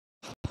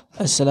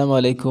अस्सलाम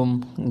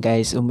वालेकुम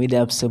गाइस। उम्मीद है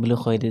आप सब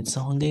लोग खैरियत से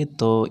होंगे।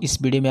 तो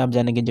इस वीडियो में आप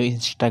जानेंगे जो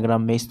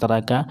इंस्टाग्राम में इस तरह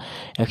का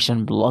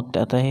एक्शन ब्लॉक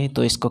आता है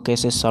तो इसको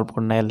कैसे सॉल्व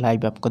करना है,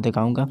 लाइव आपको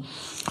दिखाऊंगा।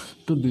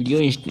 तो वीडियो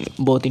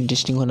बहुत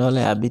इंटरेस्टिंग होने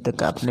वाला है। अभी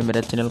तक आपने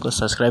मेरे चैनल को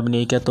सब्सक्राइब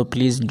नहीं किया तो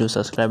please do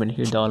subscribe and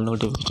hit all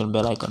notification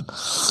bell icon.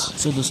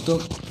 सो दोस्तों,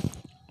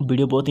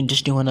 वीडियो बहुत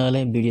इंटरेस्टिंग होने वाला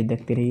है, वीडियो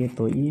देखते रहिए।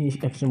 तो ये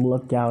एक्शन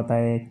ब्लॉक क्या होता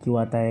है,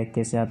 क्यों आता है,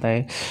 कैसे आता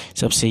है,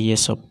 सबसे ये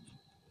सब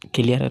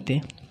क्लियर रहते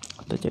हैं।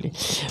 तो चलिए,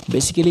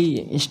 बेसिकली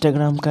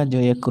इंस्टाग्राम का जो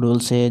एक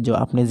रूल्स है, जो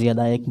आपने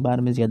एक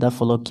बार में ज़्यादा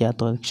फॉलो किया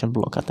तो एक्शन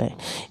ब्लॉक आता है।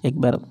 एक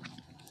बार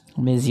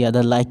में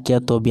ज़्यादा लाइक किया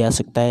तो भी आ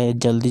सकता है,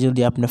 जल्दी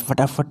जल्दी आपने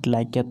फटाफट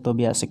लाइक किया तो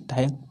भी आ सकता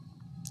है।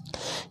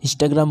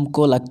 इंस्टाग्राम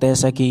को लगता है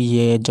ऐसा कि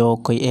ये जो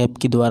कोई ऐप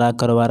के द्वारा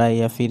करवा रहा है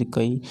या फिर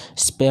कोई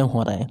स्पैम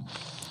हो रहा है,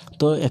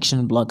 तो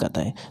एक्शन ब्लॉक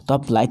आता है। तो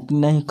आप लाइक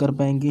नहीं कर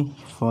पाएंगे,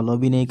 फॉलो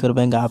भी नहीं कर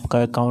पाएंगे,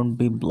 आपका अकाउंट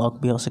भी ब्लॉक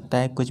भी हो सकता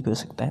है, कुछ भी हो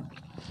सकता है।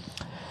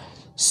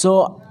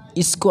 सो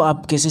इसको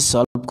आप कैसे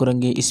सॉल्व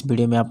करेंगे इस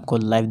वीडियो में आपको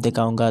लाइव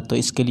दिखाऊंगा। तो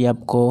इसके लिए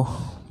आपको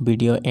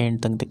वीडियो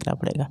एंड तक देखना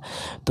पड़ेगा।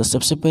 तो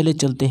सबसे पहले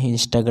चलते हैं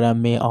इंस्टाग्राम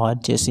में, और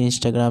जैसे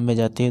इंस्टाग्राम में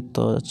जाते हैं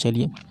तो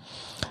चलिए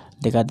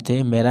दिखा देते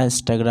हैं। मेरा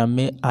इंस्टाग्राम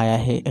में आया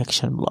है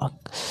एक्शन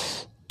ब्लॉक।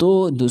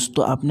 तो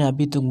दोस्तों, आपने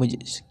अभी तक मुझे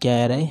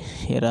क्या आ रहा है,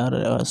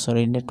 एरर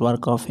सॉरी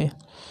नेटवर्क ऑफ है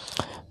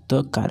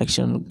तो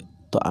करेक्शन।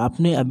 तो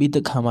आपने अभी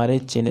तक हमारे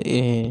चैनल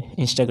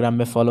इंस्टाग्राम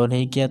में फॉलो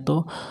नहीं किया तो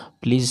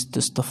प्लीज़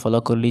दोस्तों फॉलो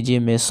कर लीजिए।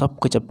 मैं सब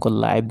कुछ आपको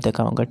लाइव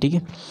दिखाऊंगा, ठीक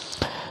है।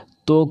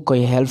 तो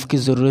कोई हेल्प की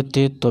ज़रूरत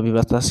है तो अभी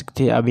बता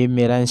सकते हैं। अभी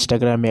मेरा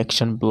इंस्टाग्राम में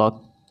एक्शन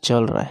ब्लॉक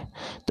चल रहा है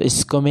तो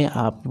इसको मैं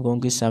आप लोगों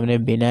के सामने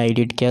बिना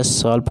एडिट किया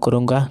सॉल्व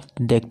करूँगा,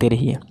 देखते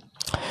रहिए।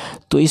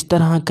 तो इस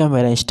तरह का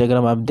मेरा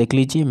इंस्टाग्राम आप देख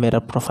लीजिए। मेरा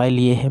प्रोफाइल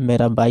ये है,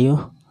 मेरा बायो।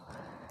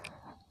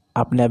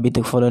 आपने अभी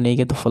तक फॉलो नहीं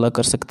किया तो फॉलो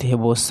कर सकते हैं।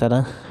 बहुत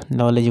सारा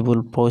नॉलेजेबल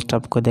पोस्ट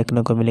आपको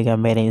देखने को मिलेगा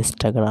मेरे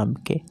इंस्टाग्राम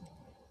के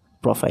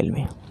प्रोफाइल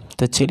में।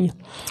 तो चलिए,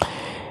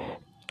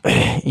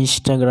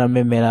 इंस्टाग्राम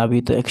में मेरा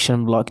अभी तो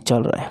एक्शन ब्लॉक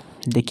चल रहा है।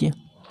 देखिए,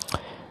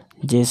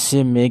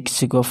 जैसे मैं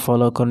किसी को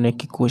फॉलो करने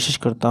की कोशिश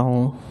करता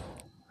हूँ,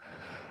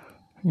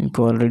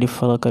 इनको ऑलरेडी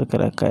फॉलो करके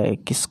रखा है,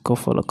 किसको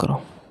फॉलो करूँ।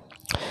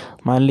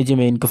 मान लीजिए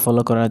मैं इनको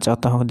फॉलो करना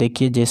चाहता हूँ।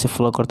 देखिए, जैसे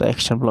फॉलो करता है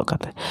एक्शन ब्लॉक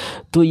आता है।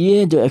 तो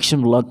ये जो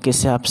एक्शन ब्लॉक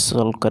कैसे आप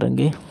सॉल्व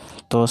करेंगे,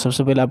 तो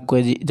सबसे पहले आपको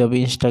जब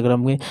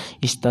इंस्टाग्राम में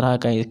इस तरह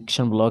का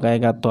एक्शन ब्लॉक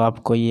आएगा तो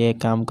आपको ये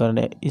काम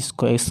करना है,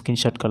 इसको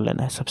स्क्रीनशॉट कर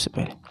लेना है सबसे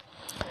पहले।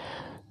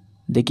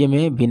 देखिए,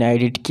 मैं बिना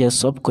एडिट किया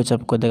सब कुछ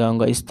आपको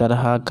दिखाऊंगा। इस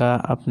तरह का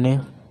आपने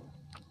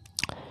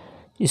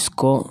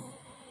इसको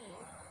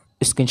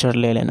स्क्रीनशॉट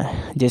ले लेना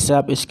है। जैसे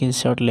आप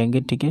स्क्रीनशॉट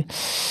लेंगे, ठीक है,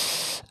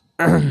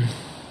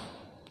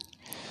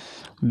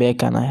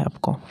 बैक आना है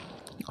आपको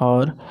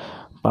और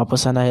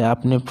वापस आना है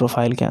अपने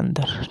प्रोफाइल के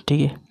अंदर,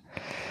 ठीक है।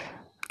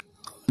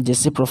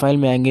 जैसे प्रोफाइल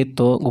में आएंगे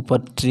तो ऊपर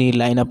 3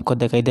 लाइन आपको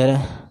दिखाई दे रहा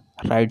है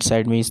राइट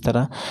साइड में, इस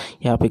तरह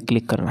यहाँ पे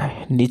क्लिक करना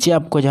है। नीचे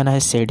आपको जाना है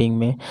सेटिंग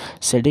में।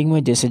 सेटिंग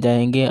में जैसे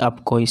जाएंगे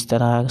आपको इस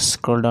तरह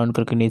स्क्रॉल डाउन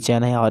करके नीचे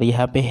आना है और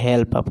यहाँ पे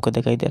हेल्प आपको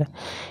दिखाई दे रहा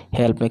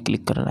है, हेल्प में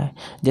क्लिक करना है।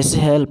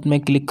 जैसे हेल्प में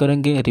क्लिक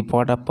करेंगे,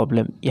 रिपोर्ट ऑफ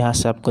प्रॉब्लम यहाँ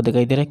से आपको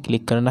दिखाई दे रहा है,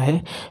 क्लिक करना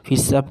है। फिर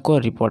से आपको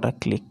रिपोर्ट ऑफ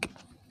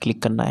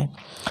क्लिक करना है।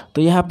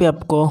 तो यहाँ पे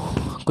आपको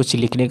कुछ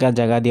लिखने का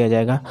जगह दिया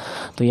जाएगा,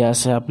 तो यहाँ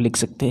से आप लिख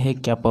सकते हैं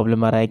क्या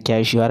प्रॉब्लम आ रहा है, क्या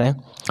इश्यू आ रहा है।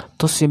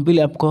 तो सिंपली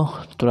आपको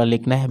थोड़ा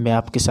लिखना है, मैं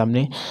आपके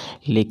सामने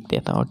लिख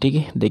देता हूँ, ठीक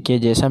है। देखिए,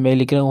 जैसा मैं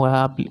लिख रहा हूँ वह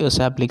आप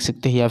वैसा आप लिख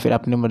सकते हैं, या फिर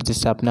अपनी मर्ज़ी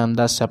से, अपने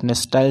अंदाज से, अपने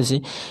स्टाइल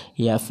से,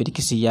 या फिर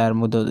किसी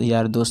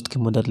यार दोस्त की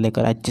मदद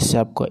लेकर आए, जिससे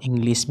आपको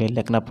इंग्लिश में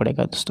लिखना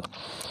पड़ेगा दोस्तों।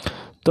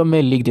 तो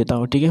मैं लिख देता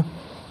हूँ, ठीक है।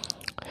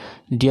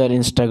 डियर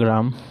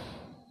इंस्टाग्राम,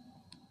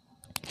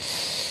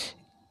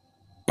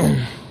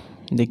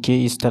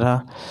 देखिए इस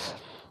तरह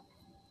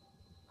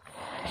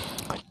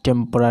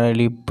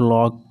temporary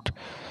blocked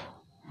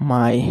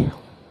my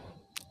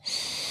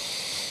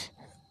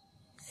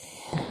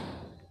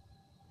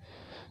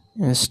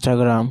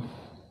Instagram,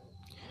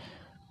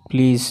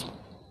 please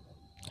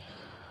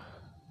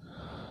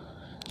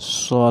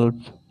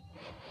solve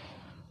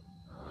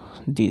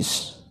this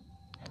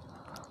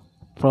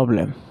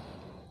problem.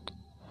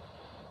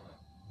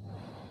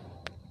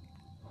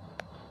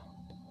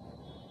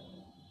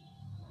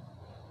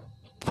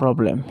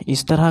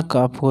 इस तरह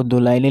का आपको 2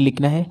 लाइनें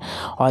लिखना है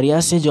और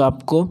यहाँ से जो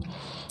आपको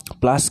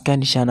प्लस का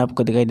निशान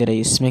आपको दिखाई दे रहा है,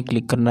 इसमें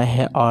क्लिक करना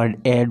है और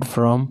ऐड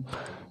फ्रॉम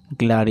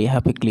गैलरी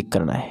यहाँ पे क्लिक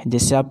करना है।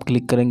 जैसे आप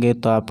क्लिक करेंगे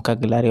तो आपका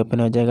गैलरी ओपन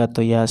हो जाएगा।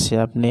 तो यहाँ से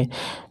आपने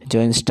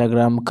जो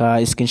इंस्टाग्राम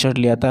का स्क्रीनशॉट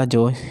लिया था,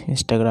 जो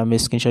इंस्टाग्राम में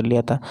स्क्रीनशॉट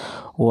लिया था,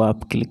 वो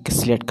आप क्लिक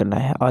सिलेक्ट करना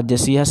है और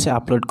जैसे यहाँ से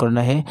अपलोड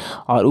करना है।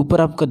 और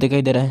ऊपर आपको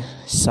दिखाई दे रहा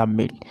है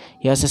सबमिट,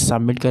 यहाँ से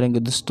सबमिट करेंगे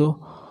दोस्तों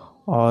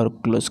और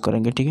क्लोज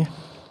करेंगे, ठीक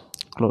है।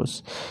 क्लोज,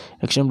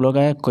 एक्शन ब्लॉक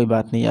आया, कोई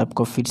बात नहीं,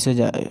 आपको फिर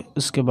से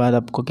उसके बाद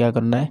आपको क्या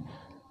करना है,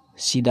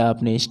 सीधा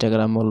अपने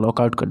इंस्टाग्राम को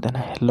लॉग आउट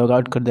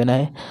कर देना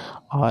है।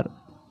 और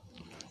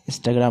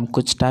इंस्टाग्राम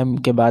कुछ टाइम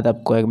के बाद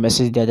आपको एक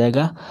मैसेज दिया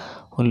जाएगा,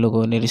 उन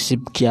लोगों ने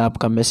रिसीव किया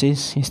आपका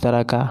मैसेज, इस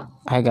तरह का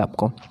आएगा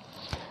आपको।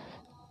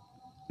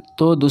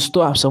 तो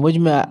दोस्तों, आप समझ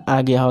में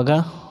आ गया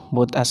होगा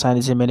बहुत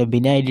आसानी से मैंने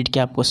बिना एडिट के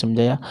आपको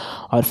समझाया।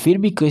 और फिर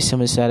भी कोई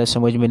समस्या आ रहा है,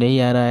 समझ में नहीं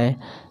आ रहा है,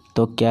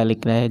 तो क्या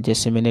लिखना है,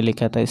 जैसे मैंने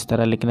लिखा था इस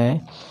तरह लिखना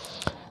है।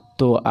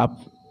 तो आप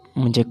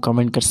मुझे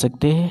कमेंट कर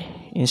सकते हैं,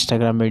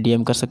 इंस्टाग्राम में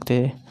DM कर सकते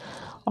हैं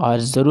और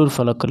ज़रूर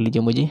फॉलो कर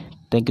लीजिए मुझे।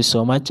 Thank you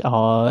so much.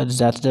 और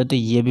ज़्यादा ज़्यादा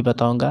ये भी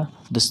बताऊंगा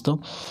दोस्तों,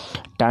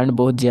 ठंड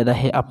बहुत ज़्यादा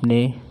है,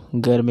 अपने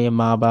घर में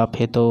माँ बाप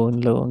है तो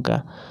उन लोगों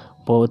का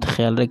बहुत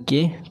ख्याल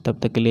रखिए। तब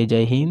तक के लिए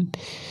जय हिंद।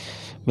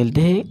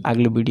 मिलते हैं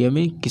अगले वीडियो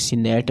में किसी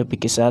नया टॉपिक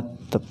के साथ।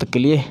 तब तक के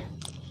लिए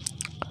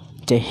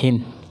जय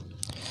हिंद।